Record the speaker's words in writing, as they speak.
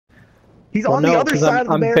He's on the other side of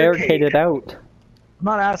the I'm barricaded out. I'm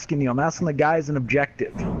not asking you. I'm asking the guys an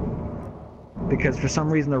objective. Because for some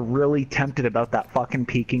reason they're really tempted about that fucking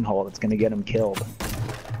peeking hole that's gonna get him killed.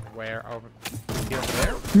 Where? Over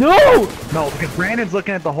there? No! No, because Brandon's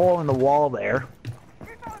looking at the hole in the wall there.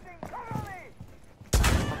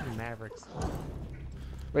 Fucking Mavericks.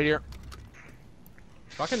 Right here.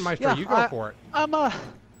 Fucking Maestro, Yeah, you go for it.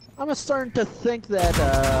 I'm starting to think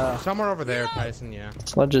that Somewhere over there, Tyson, yeah.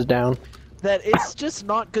 Sludge is down. that it's just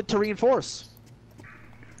not good to reinforce.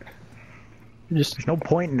 There's no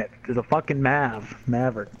point in it. There's a fucking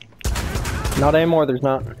Maverick. Not anymore, there's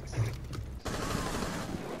not.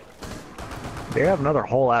 They have another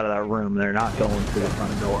hole out of that room. They're not going through the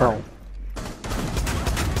front door. Oh.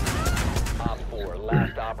 Op 4,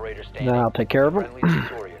 last operator standing. Now I'll take care of him. Friendly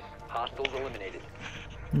victorious. Hostiles eliminated.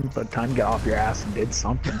 But time to get off your ass and did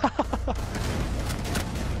something.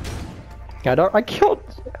 I killed...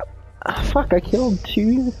 fuck, I killed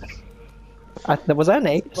two... was that an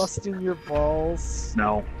ace? Busting your balls.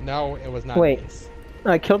 No. No, it was not. Wait. Ace.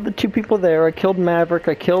 I killed the two people there, I killed Maverick,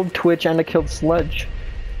 I killed Twitch, and I killed Sludge.